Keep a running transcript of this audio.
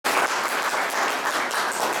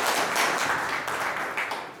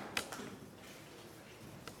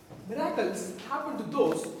else happen to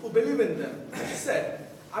those who believe in them, said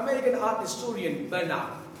American art historian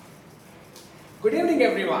Bernard. Good evening,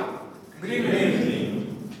 everyone. Good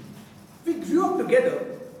evening. We grew up together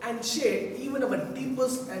and shared even our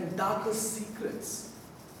deepest and darkest secrets.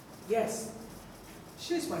 Yes,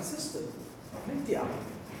 she is my sister, Nitya.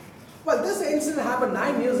 Well, this incident happened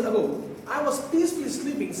 9 years ago. I was peacefully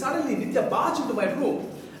sleeping. Suddenly, Nitya barged into my room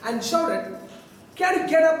and shouted, "Can you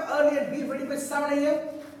get up early and be ready by 7 a.m.?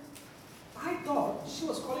 I thought she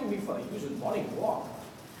was calling me for a usual morning walk.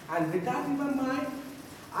 And with that in my mind,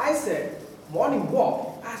 I said, "Morning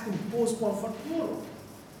walk has been postponed for tomorrow."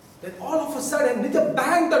 Then all of a sudden, Nitya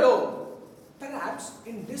banged the door, perhaps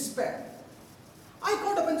in despair. I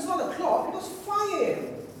got up and saw the clock. It was 5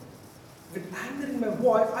 a.m. With anger in my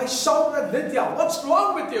voice, I shouted at Nitya, "What's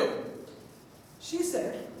wrong with you?" She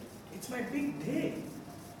said, "It's my big day."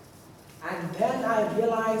 And then I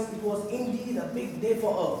realized it was indeed a big day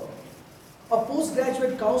for her. A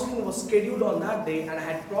postgraduate counseling was scheduled on that day and I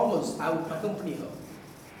had promised I would accompany her.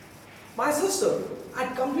 My sister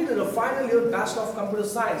had completed a final year Bachelor of Computer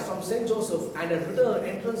Science from St. Joseph and had written her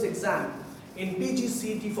entrance exam in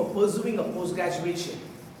PGCET for pursuing a post-graduation.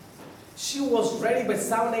 She was ready by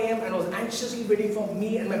 7 a.m. and was anxiously waiting for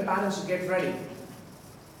me and my parents to get ready.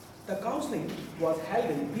 The counseling was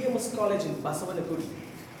held in BMS College in Basavanakudi.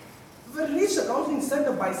 We reached the counseling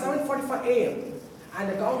center by 7:45 a.m. and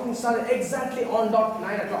the counseling started exactly on dot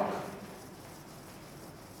 9 o'clock.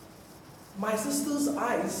 My sister's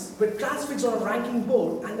eyes were transfixed on a ranking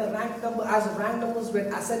board and the rank numbers were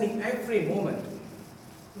ascending every moment.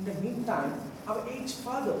 In the meantime, our aged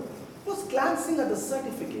father was glancing at the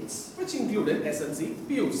certificates, which included SLC,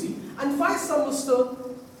 PUC, and 5 semester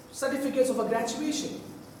certificates of a graduation.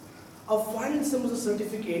 A final semester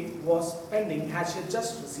certificate was pending as she had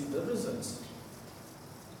just received the results.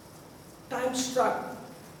 Time struck.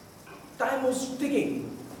 Time was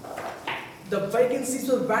ticking. The vacancies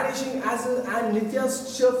were vanishing and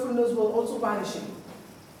Nitya's cheerfulness was also vanishing.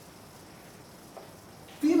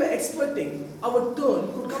 We were expecting our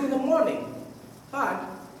turn could come in the morning, but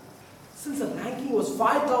since the ranking was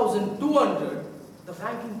 5,200, the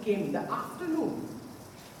ranking came in the afternoon.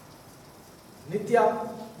 Nitya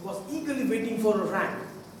was eagerly waiting for a rank.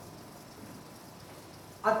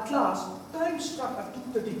 At last, time struck at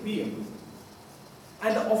 2:30 p.m.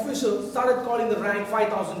 and the official started calling the rank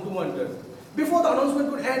 5,200. Before the announcement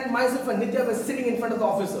could end, myself and Nitya were sitting in front of the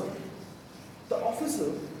officer. The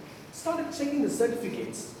officer started checking the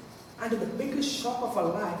certificates, and to the biggest shock of our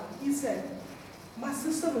life, he said, "My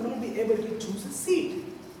sister will not be able to choose a seat."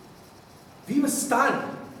 We were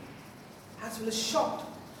stunned, as well as shocked.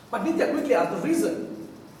 But Nitya quickly asked the reason.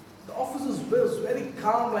 The officer was very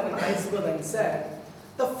calm like an iceberg and said,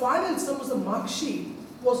 "The final semester mark sheet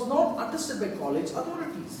was not attested by college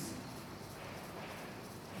authorities."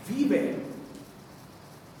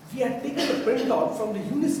 We had taken the printout from the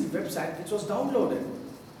university website which was downloaded.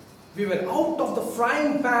 We were out of the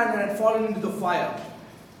frying pan and had fallen into the fire.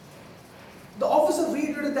 The officer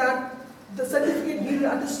reiterated that the certificate needed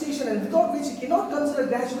attestation and without which he cannot consider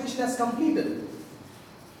graduation as completed.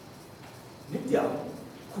 Nitya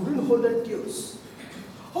couldn't hold her tears.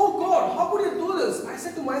 "Oh God, how could you do this?" I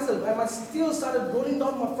said to myself, and my tears started rolling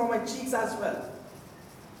down from my cheeks as well.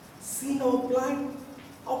 Seeing our plight,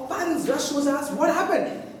 our parents rushed to us and asked, "What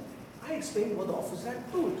happened?" I explained what the officer had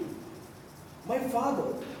told. My father,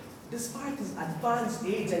 despite his advanced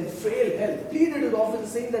age and frail health, pleaded with the officer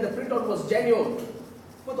saying that the printout was genuine.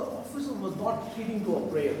 But the officer was not heeding to our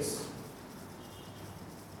prayers.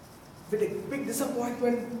 With a big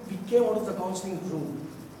disappointment, we came out of the counseling room.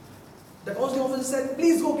 The counseling officer said,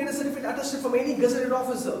 "Please go get a certificate attested from any gazetted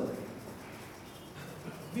officer."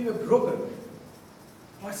 We were broken.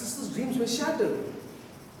 My sister's dreams were shattered.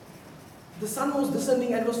 The sun was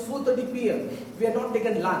descending and it was 4:30 p.m. We had not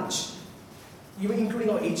taken lunch, even including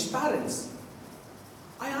our aged parents.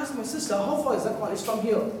 I asked my sister, "How far is the college from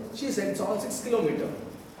here?" She said, "It's around 6 kilometers.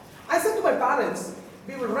 I said to my parents,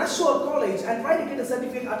 "We will rush to our college and try to get a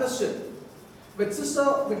certificate attested." With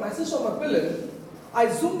my sister on my pillow, I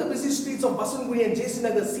zoomed the busy streets of Basavanakudi and JC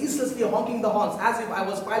Nagar, ceaselessly honking the horns as if I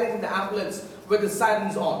was piloting the ambulance with the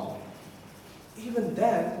sirens on. Even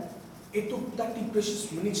then, it took 30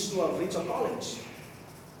 precious minutes to reach our college.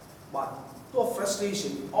 But to our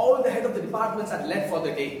frustration, all the head of the departments had left for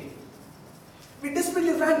the day. We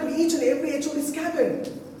desperately ran to each and every HOD's cabin.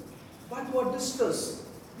 But to our distress,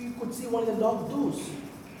 we could see only the locked doors.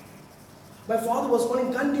 My father was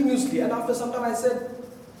calling continuously, and after some time I said,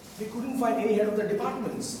 we couldn't find any head of the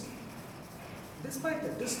departments. Despite the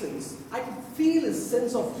distance, I could feel a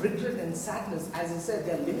sense of regret and sadness as he said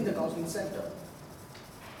they are leaving the counseling center.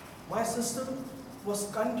 My sister was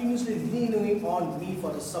continuously leaning on me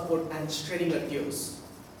for the support and shedding her tears.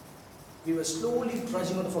 We were slowly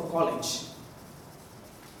trudging out for college.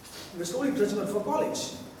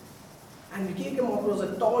 And we came across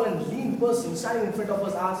a tall and lean person standing in front of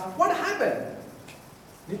us, asked, "What happened?"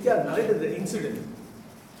 Nitya narrated the incident.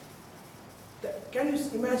 Can you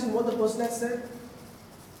imagine what the person had said?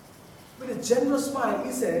 With a generous smile,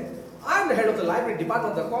 he said, "I am the head of the library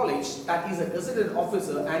department of the college, that is a gazetted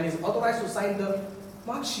officer and is authorized to sign the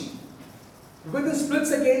mark sheet. Within split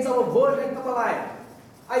seconds, our world had come alive.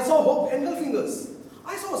 I saw hope engulfing us.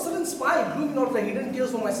 I saw a sudden smile blooming out of the hidden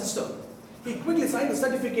tears from my sister. He quickly signed the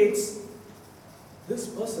certificates. This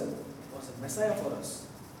person was a messiah for us,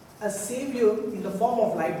 a savior in the form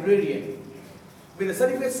of librarian. With the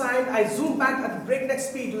certificate signed, I zoomed back at breakneck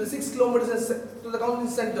speed to the 6 kilometers to the counseling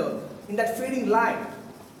center in that fading light.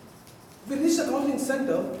 We reached the counseling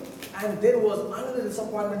center and there was another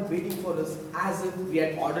disappointment waiting for us as if we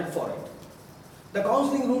had ordered for it. The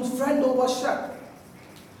counseling room's front door was shut.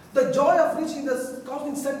 The joy of reaching the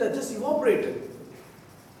counseling center just evaporated.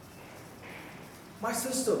 My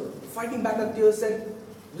sister, fighting back her tears, said,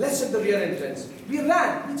 "Let's check the rear entrance." We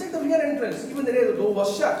ran. We checked the rear entrance. Even the door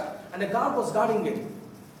was shut and a guard was guarding it.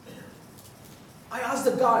 I asked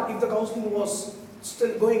the guard if the counseling was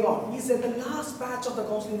still going on. He said, "The last batch of the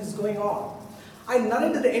counseling is going on." I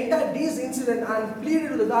narrated the entire day's incident and pleaded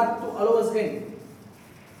to the guard to allow us in.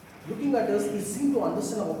 Looking at us, he seemed to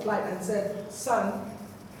understand our plight and said, "Son,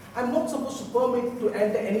 I'm not supposed to permit to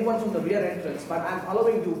enter anyone from the rear entrance, but I'm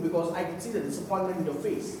allowing you because I could see the disappointment in your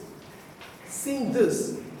face." Seeing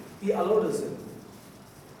this, he allowed us in.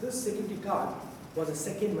 This security guard was a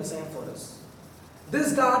second messiah for us.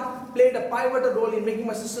 This guard played a pivotal role in making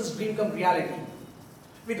my sister's dream come reality.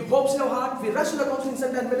 With hopes in our heart, we rushed to the counseling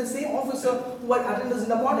center and met the same officer who had attended us in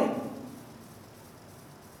the morning.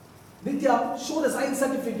 Nitya showed the signed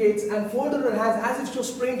certificates and folded her hands as if she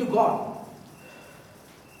was praying to God.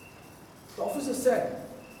 The officer said,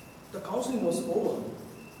 the counseling was over.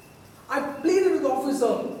 I pleaded with the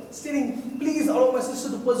officer, stating, "Please allow my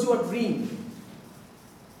sister to pursue her dream."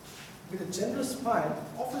 With a generous smile,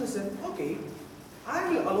 the officer said, "Okay, I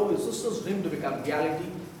will allow your sister's dream to become reality.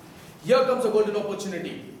 Here comes a golden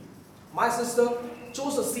opportunity." My sister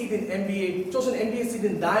chose an MBA seat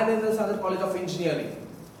in Inder College of Engineering.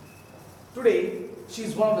 Today, she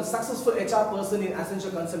is one of the successful HR person in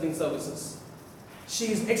Essential Consulting Services.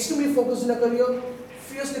 She is extremely focused in her career,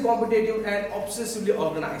 fiercely competitive and obsessively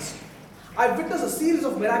organized. I witnessed a series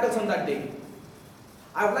of miracles on that day.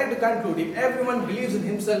 I would like to conclude, if everyone believes in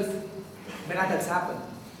himself, miracles happen.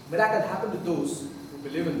 Miracles happen to those who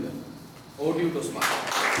believe in them. Over to you,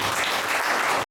 Tosma.